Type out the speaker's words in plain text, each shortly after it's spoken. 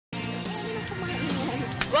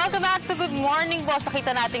Welcome back to Good Morning Boss.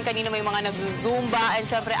 Nakita natin kanina may mga nag-zumba and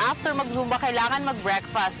syempre after mag-zumba kailangan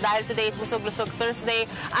mag-breakfast dahil today is Busog-Lusog Thursday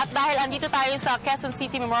at dahil andito tayo sa Quezon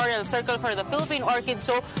City Memorial Circle for the Philippine Orchid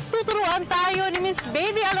Show, tuturuan tayo ni Miss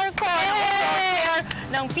Baby Alarcon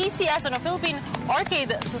ng PCS o ng Philippine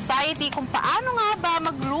Orchid Society kung paano nga ba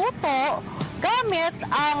magluto gamit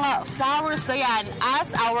ang flowers na yan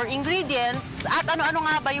as our ingredients at ano-ano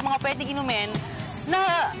nga ba yung mga pwedeng inumin na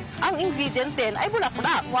ang ingredient din ay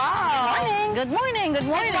bulaklak. Wow! Good morning! Good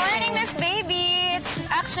morning! Good morning, Miss Baby! It's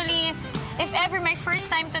actually, if ever, my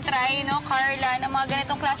first time to try, Carla, na mga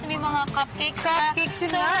ganitong klase, may mga cupcakes.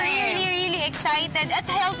 So, really excited at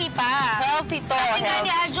healthy pa. Healthy to. Sabi nga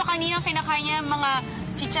ni Adjo kanina, kinakain niya mga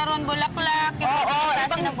chicharon bulaklak, yung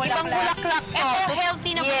klase ng bulaklak. Ibang bulaklak to. Ito,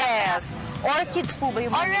 healthy na bulaklak. Yes. Orchids po ba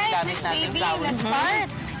yung mga Alright, gamit Miss natin? Baby, let's start.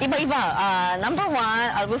 Iba-iba. Number one,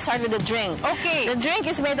 I will start with the drink. Okay. The drink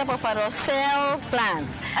is made up of a roselle plant.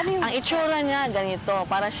 Ang itsura niya, ganito.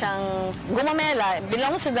 Para siyang gumamela.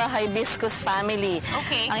 Belongs to the hibiscus family.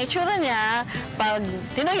 Okay. Ang itsura niya, pag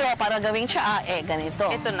tinuyo para gawing tsaa, ganito.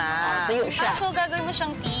 Ito na. Tuyo siya. So, gagawin mo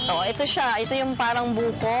siyang tea. Ito siya. Ito yung parang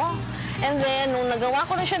buko. And then, nung nagawa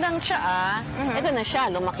ko na siya ng tsaa, ito na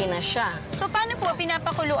siya. Lumaki na siya. So, paano po?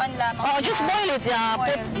 Pinapakuluan lamang? Just boil it.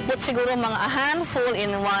 Put siguro mga a handful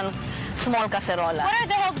in one small cacerola. What are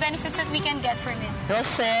the health benefits that we can get from it?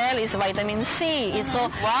 Roselle is vitamin C. So,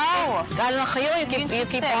 wow! Lalo na kayo, you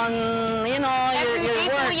keep on, your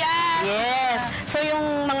work. Yes. So,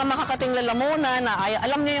 yung mga makakating lalamunan, na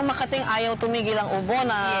alam niyo yung makating ayaw tumigil ang ubo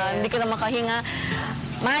na hindi ka na makahinga.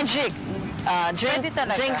 Magic.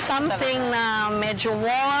 Drink something na medyo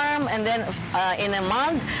warm and then in a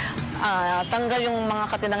mug, tanggal yung mga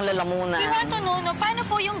katinang lalamunan. We want to know, paano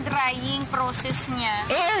po yung drying process niya?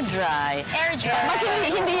 Air dry. Air dry. Mas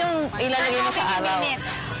hindi yung ilalagay mo sa araw.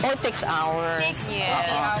 Minutes? Oh, it takes hours.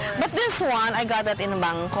 Hours. But this one, I got that in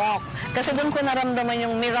Bangkok. Kasi doon ko naramdaman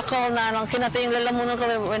yung miracle na nung kinatay yung lalamunan ko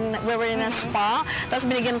when we were in a spa. Tapos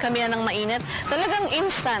binigyan kami yan ng mainit. Talagang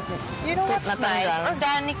instant. You know what's nice?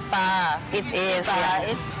 Organic pa. It is, yeah.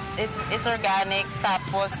 It's organic.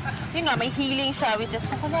 Tapos, yun nga, may healing siya, which is,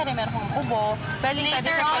 kung kunyari, meron kong ubo,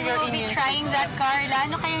 later on, we will be trying that, Carla.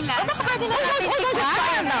 Ano kayong lasa? Baka pwede na natin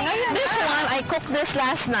i-try. This one, I cooked this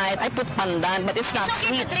last night. I put pandan, but it's not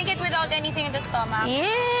okay sweet. To drink it without anything in the stomach?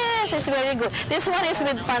 Yes, it's very good. This one is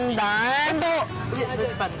with pandan. Ito,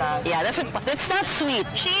 with pandan. Yeah, it's not sweet.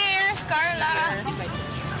 Cheers, Carla!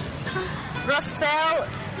 Roselle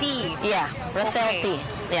tea. Yeah, Roselle tea.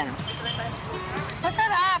 Yeah.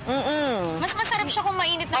 Masarap. Mas masarap siya kung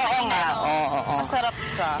mainit na mainit. Masarap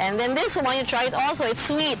siya. And then this one, you try it also. It's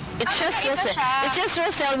sweet. It's just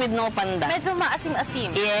Roselle with no pandan. Medyo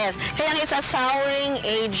maasim-asim. Yes. Kaya it's a souring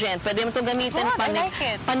agent. Pwede mo ito gamitin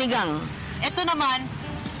panigang. Ito naman,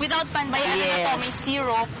 without pandan. Ito, may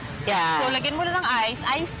syrup. Yeah. So, lagyan mo na ng ice.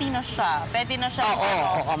 Iced tea na siya. Pwede na siya.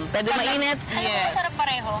 Pwede mainit. Yes. Masarap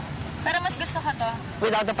pareho. Pero mas gusto ko to.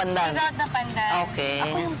 Without the pandan? Without the pandan. Okay.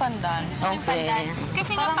 Ako yung pandan. Gusto yung pandan.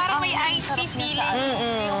 Kasi nga parang may iced tea feeling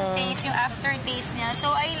yung taste, yung aftertaste niya. So,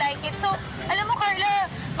 I like it. So, alam mo, Carla,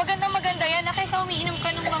 maganda yan. Kaysa umiinom ka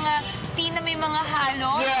ng mga tea na may mga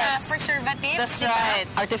halo na preservatives. That's right.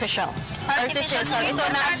 Artificial. Artificial. Ito,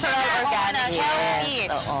 natural, organic. Yes.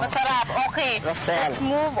 Masarap. Okay. Roselle. Let's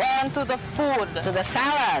move on to the food. To the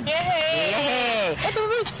salad. Yay! Ito,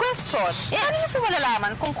 wait, question. Paano nyo po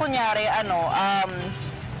malalaman kung kunyari,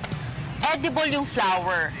 edible yung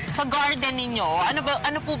flower sa garden ninyo?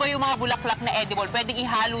 Ano po ba yung mga bulaklak na edible? Pwedeng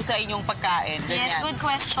ihalo sa inyong pagkain? Ganyan. Yes, good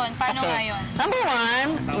question. Paano nga yun? Number one,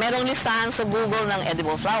 merong listahan sa Google ng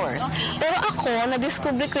edible flowers. Okay. Pero ako,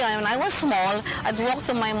 na-discover ko yan when I was small, I'd walk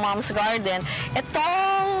to my mom's garden.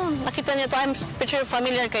 Itong, nakita niyo ito, I'm picture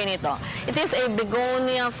familiar kayo nito. It is a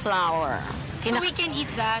begonia flower. So we can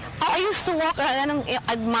eat that? I used to walk around and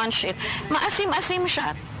I'd munch it. Maasim-asim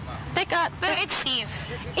siya. Pero it's safe.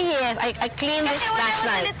 Yes, I cleaned this last night. Kasi when I was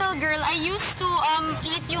a little girl, I used to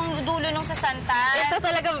eat yung dulo nung sa santan. Ito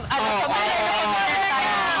talaga,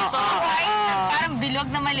 parang bilog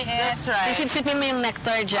na maliit. That's right. Sisip-sipin mo yung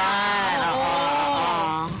nectar dyan.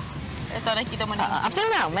 Ito, nakikita mo na. Up till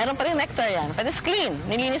now, meron pa rin nectar yan. But it's clean.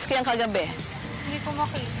 Nilinis ko yan kagabi. Hindi ko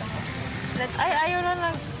makita. Ayaw na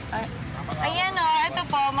lang. Ayan ito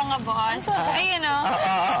po mga boss. Ayan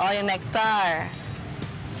Yung nectar.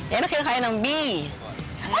 Yan ang kinakain ng bee.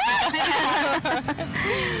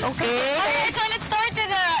 Okay. Alright, so let's start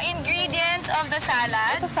with the ingredients of the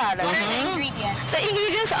salad. Ito salad. What are the ingredients? The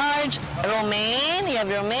ingredients are romaine. You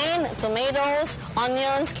have romaine, tomatoes,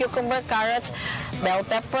 onions, cucumber, carrots, bell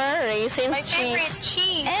pepper, raisins, My favorite,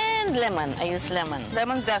 cheese. And And lemon. I use lemon.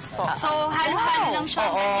 Lemon zest po. So, halo-halo lang siya.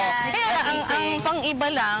 Ganyan. Kaya ang pang-iba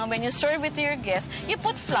lang, when you serve it to your guests, you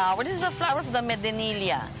put flour. This is a flour of the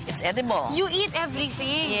Medinilla. It's edible. You eat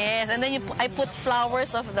everything. Yes, and then I put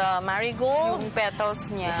flowers of the marigold. Yung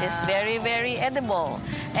petals niya. This is very, very edible.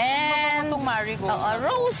 And marigold.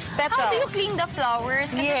 Rose petals. How do you clean the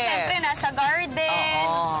flowers? Kasi siyempre nasa garden.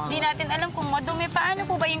 Hindi natin alam kung madumi. Paano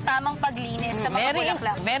po ba yung tamang paglinis sa mga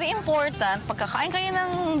bulaklak? Very important, pagkakain kayo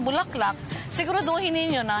ng bulaklak, siguraduhin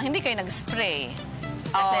ninyo na hindi kayo nag-spray.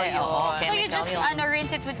 Kasi, so you just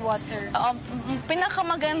rinse it with water?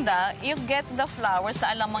 Pinakamaganda, you get the flowers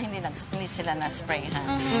na alam mo hindi sila na-spray.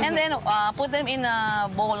 And then, put them in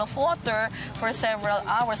a bowl of water for several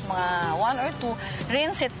hours, mga 1 or 2.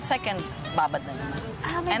 Rinse it, second, babad na naman.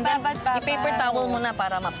 And then, i-paper towel mo na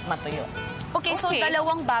para matuyo. Okay, so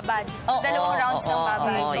dalawang babad. Dalawang rounds ng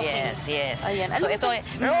babad. Yes. Ayan. So ito,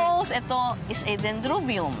 rose, ito is a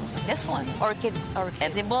dendrobium. This one. Orchid.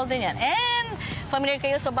 Edible din yan. And, familiar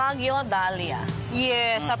kayo sa Baguio, dahlia.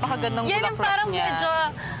 Yes, napakagandang bulaklak niya. Yan yung parang medyo,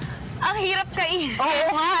 ang hirap kainin. Oo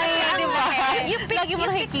nga di ba? Lagi mo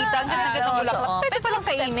nakikita, ang ganda-ganda bulaklak. Pwede palang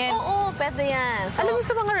kainin. Oo, pwede yan. Alam mo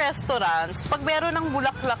sa mga restaurants, pag meron ng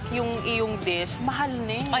bulaklak yung iyong dish, mahal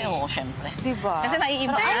na eh. Ay, oo, syempre. Diba? Kasi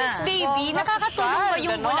naiiba. Thanks, baby. Nakakatulong ba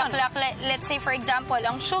yung ganon. bulaklak? Let's say, for example,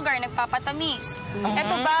 ang sugar, nagpapatamis.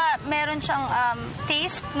 Ito ba, meron siyang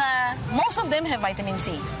taste na... Most of them have vitamin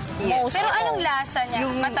C. Yes. Pero anong lasa niya?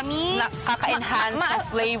 Yung matamis? Kaka-enhance ng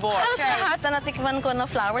flavor. Halos lahat na natikman ko na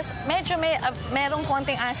flowers, medyo merong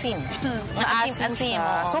konting asim. Asim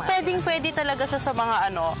siya. So, pwedeng-pwede talaga siya sa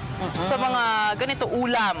mga sa mga ganito,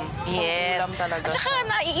 ulam. Yes. Ulam talaga. At saka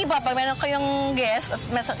naiiba, pag meron kayong guest,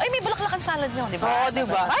 ay, may bulaklakan salad nyo, di ba? Oo, di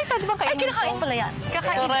ba? Ay, pwede ba kainin? Ay, kinakain pala yan.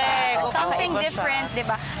 Correct. Something different, di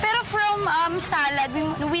ba? Pero from salad,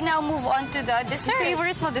 we now move on to the dessert.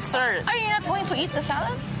 Favorite mo dessert? Are you not going to eat the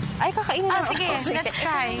salad? Ay, kakainin na. Sige, let's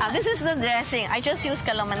try. This is the dressing. I just use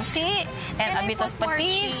calamansi and a bit of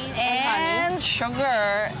patis and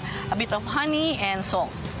sugar, a bit of honey and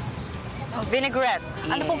salt. Vinaigrette.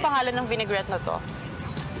 Ano pong pangalan ng vinaigrette na to?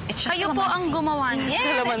 Kayo po ang gumawa niya.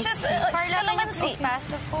 Yes, it's just calamansi. Pass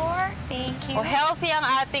the fork. Thank you. Healthy ang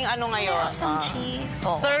ating ngayon. Some cheese.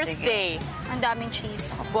 Thursday. Ang daming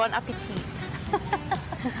cheese. Bon appetit.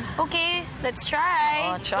 Okay, let's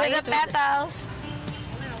try. Try with the petals.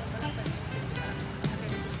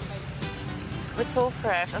 It's so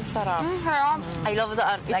fresh. Ang sarap. I love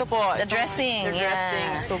ito po. The dressing. The dressing.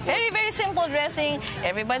 Yeah. So good. Very, very simple dressing.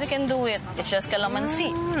 Everybody can do it. It's just calamansi.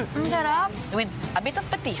 Ang sarap. With a bit of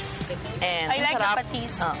patis. And I like the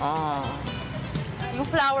patis. Yung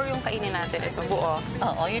flour yung kainin natin. Ito, buo.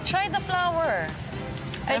 You try the flower.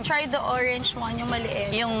 I tried the orange one, yung maliit.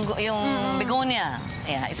 Yung begonia.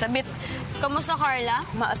 Yeah, it's a bit... Kamusta, Karla?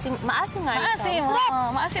 Maasim nga. Maasim.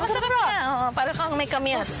 Maasim. Masarap niya. Para kang may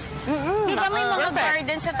kamyas. Di ba may mga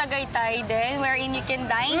garden sa Tagaytay din wherein you can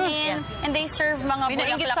dine in and they serve mga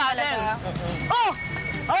bulaklak talaga.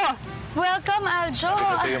 Welcome, Aljo.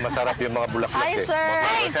 Kasi yung masarap yung mga bulaklak. Hi, sir.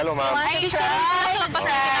 Hello, ma'am.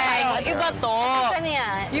 Iba to. Saan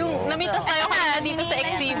yan? Yung namitas tayo kanina dito sa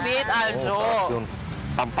exhibit, Aljo. Yung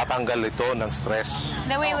pampatanggal ito ng stress.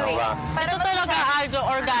 Wait. Ito talaga, Aljo,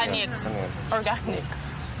 organics. Organic.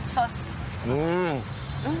 Sauce.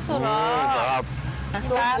 Ang sarap.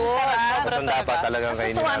 So good. Ito dapat talagang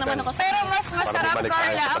kainin Tuwa natin. naman ako sa... Pero mas masarap, bumalik tayo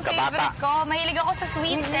Karla. sa Ang pagkabata. favorite ko. Mahilig ako sa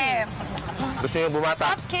sweets eh. Gusto niyo bumata?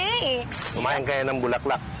 Cupcakes. Kumain kayo ng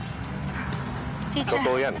bulaklak. Chicha.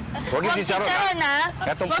 Totoo yan. Huwag yung chicharon. Chicharon na.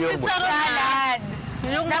 Itong pure bulaklak. Salad.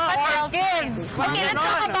 Yung mga Dapat orchids. Okay, let's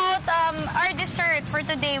talk about our dessert for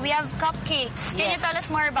today. We have cupcakes. Can you tell us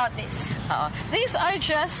more about this? These are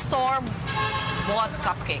just store-bought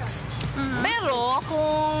cupcakes. Pero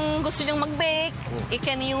kung gusto nyo mag-bake, you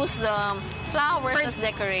can use the flowers as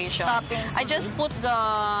decoration. Toppings. I just put the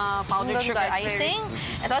powdered sugar icing.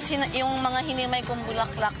 At tapos yung mga hinimay kong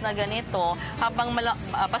bulaklak na ganito, habang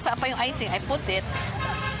basa pa yung icing, I put it,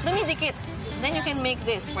 dumidikit. Then you can make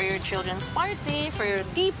this for your children's party, for your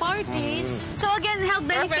tea parties. So again, health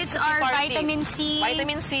benefits are vitamin C.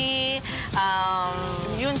 Vitamin C,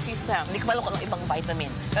 immune system. hindi ko malo kung ibang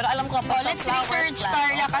vitamin. Pero alam ko pa Let's research,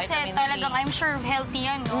 Karla, kasi talagang I'm sure healthy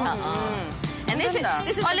yan, no? And this is a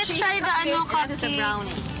let's cheese try the cupcake, and this is a cupcakes.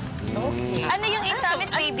 brownie. Okay. Ano yung isa,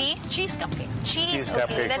 Miss Baby? Cheese cupcake. Cheese. Cheese Okay,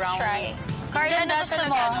 cupcake. let's try. Karla, ano gusto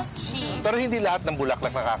mo? Pero hindi lahat ng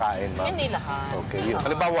bulaklak nakakain, ma'am. Hindi lahat. Okay.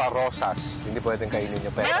 Halimbawa, rosas. Hindi pwedeng kainin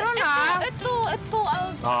nyo. Pero, Meron na. Ito,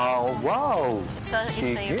 wow. it's a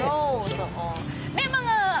Sige. rose. May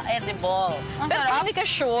mga edible. Pero kung hindi ka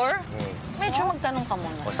sure, medyo magtanong ka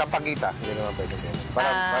muna. O sa pagita, hindi naman pwede yun.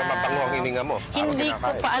 Para mapango ang hininga mo. Hindi ko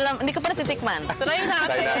pa alam, hindi ko pa natitikman. Try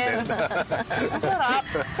natin. Masarap.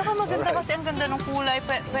 Saka maganda kasi ang ganda ng kulay.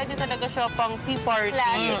 Pwede talaga siya pang tea party.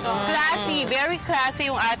 Classy. Very classy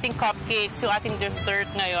yung ating cupcakes, yung ating dessert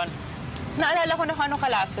ngayon. Naalala ko na kung anong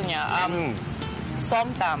kalasa niya.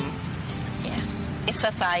 Somtam. It's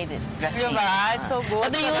a Thai dressing. Diba? It's so good.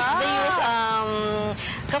 But they use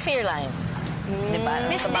kaffir lime. Diba?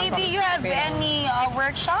 Miss Baby, you have any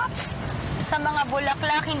workshops sa mga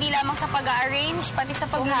bulaklak, hindi lamang sa pag-arrange, pati sa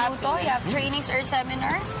pagluluto? You have trainings or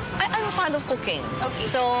seminars? I'm fond of cooking. Okay.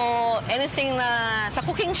 So, anything na sa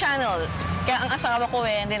cooking channel, kaya ang asawa ko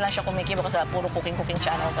hindi lang siya kumikibo kasi puro cooking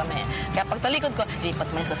channel kami. Kaya pag talikod ko, lipat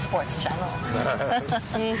mo sa sports channel.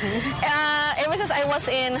 Ever since I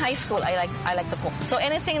was in high school, I like to cook. So,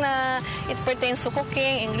 anything na it pertains to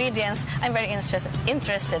cooking, ingredients, I'm very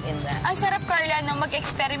interested in that. Ang sarap, Karla, nang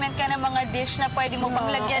mag-experiment ka ng mga dish na pwede mo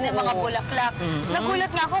paglagyan ng mga bulaklak. Nagulat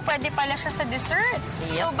nga ako, pwede pala siya sa dessert.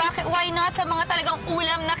 So, why not sa mga talagang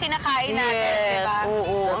ulam na kinakain natin, diba?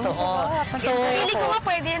 Oo. So, Pili ko nga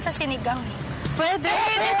pwede yan sa sinigang. Pwede.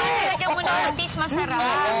 Lagyan mo na at least masarap.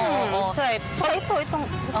 That's right. So, itong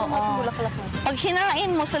bulaklak mo. pag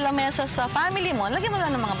hinain mo sa lamesa sa family mo, lagyan mo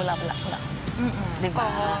lang ng mga bulaklak. Diba?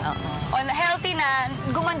 On healthy na,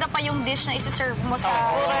 gumanda pa yung dish na isi-serve mo sa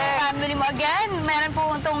family mo. Again, meron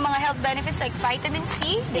po itong mga health benefits like vitamin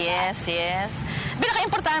C. Diba? Yes.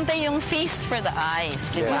 Pinaka-importante yung feast for the eyes,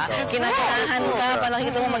 di ba? Yes, Kinakayahan ka, para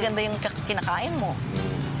nakikita mo maganda yung kinakain mo.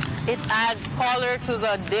 It adds color to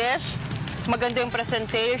the dish. Maganda yung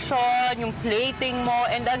presentation, yung plating mo,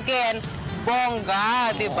 and again,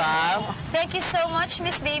 bongga, di ba? Thank you so much,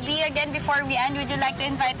 Miss Baby. Again, before we end, would you like to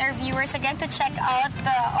invite our viewers again to check out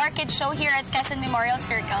the Orchid Show here at Quezon Memorial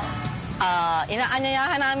Circle?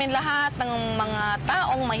 Inaanyayahan namin lahat ng mga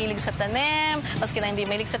taong mahilig sa tanim, maski na hindi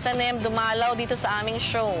mahilig sa tanim, dumalaw dito sa aming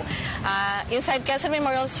show. Inside Quezon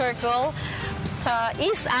Memorial Circle, sa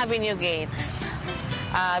East Avenue Gate.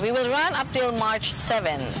 We will run up till March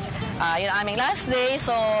 7. Yun ang aming last day, so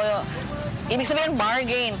ibig sabihin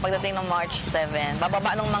bargain pagdating ng March 7.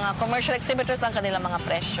 Bababa ng mga commercial exhibitors ang kanilang mga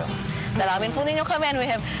presyo. Dalawin po ninyo kami, and we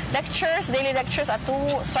have lectures, daily lectures at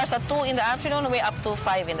 2, starts at 2 in the afternoon, way up to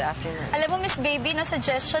 5 in the afternoon. Alam mo, Miss Baby, na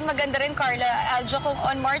suggestion, maganda rin, Karla, Aljo, kung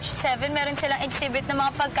on March 7, meron silang exhibit ng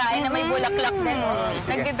mga pagkain na may bulaklak din.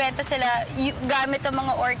 Nagbibenta sila gamit ang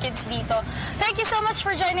mga orchids dito. Thank you so much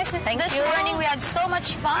for joining us this morning. We had so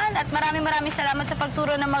much fun at maraming salamat sa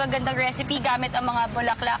pagturo ng mga gandang recipe gamit ang mga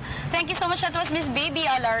bulaklak. Thank you so much. That was Miss Baby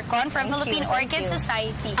Alarcon from Philippine Orchid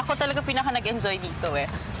Society. Ako talaga pinaka nag-enjoy dito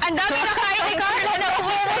Ang dami na kain ni Karla na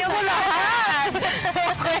ubos mo lahat.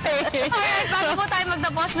 Okay. Alright, bago po tayo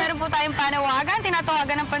magtapos, meron po tayong panawagan.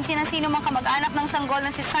 Tinatawagan ng pansin ng sino mang kamag-anak ng sanggol na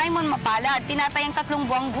si Simon Mapalad. Tinatayang 3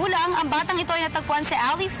 buwang gulang. Ang batang ito ay natagpuan sa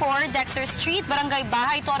Alley 4, Dexter Street, Barangay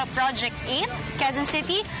Bahay, Tora Project 8, Quezon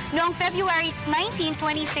City, noong February 19,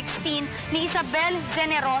 2016 ni Isabel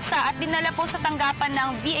Zenerosa at dinala po sa tanggapan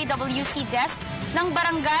ng VAWC desk ng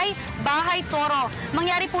Barangay Bahay Toro.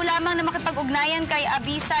 Mangyari po lamang na makipag-ugnayan kay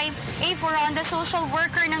Abisay A. Foronda, social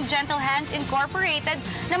worker ng Gentle Hands Incorporated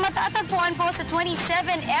na matatagpuan po sa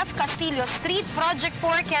 27F Castillo Street, Project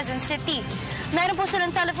 4, Quezon City. Meron po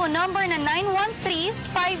silang telephone number na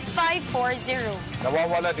 913-5540.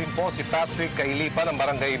 Nawawala din po si Patrick Kailipa ng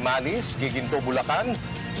Barangay Malis, Giginto, Bulacan.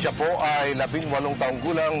 Siya po ay 18 taong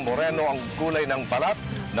gulang, moreno ang kulay ng balat,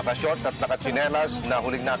 nakashort at nakatsinelas na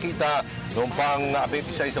huling nakita noong pang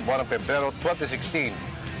 26 sa buwan ng Pebrero 2016.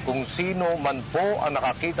 Kung sino man po ang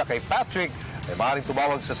nakakita kay Patrick, ay maaaring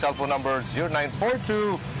tumawag sa cellphone number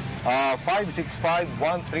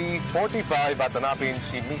 0942-565-1345 at hanapin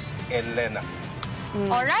si Miss Elena.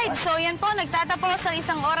 Alright, so yan po, nagtatapos ang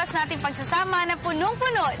isang oras natin pagsasama na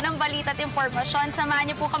punong-puno ng balita at impormasyon. Samahan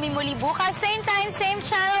niyo po kami muli bukas. Same time, same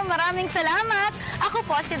channel. Maraming salamat. Ako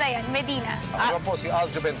po si Dianne Medina. Ako po si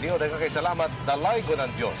Aljo Bendio. Dagang kayo salamat. Dalay ko ng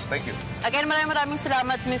Diyos. Thank you. Again, maraming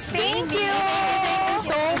salamat, Miss Thank Baby. you.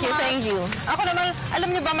 Thank you. Ako naman, alam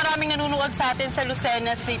niyo ba, maraming nanonood sa atin sa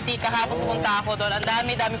Lucena City. Kahapon pumunta ako doon. Ang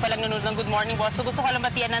dami palang nanonood ng Good Morning Boss. So gusto ko lang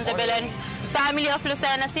batian ng Belen family of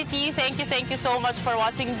Lucena City. Thank you so much for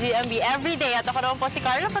watching GMB every day. At ako naman po si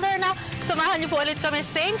Karla Paderna. Samahan niyo po ulit kami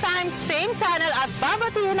same time, same channel at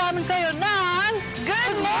babatihan namin kayo ng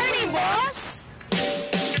Good morning, boss!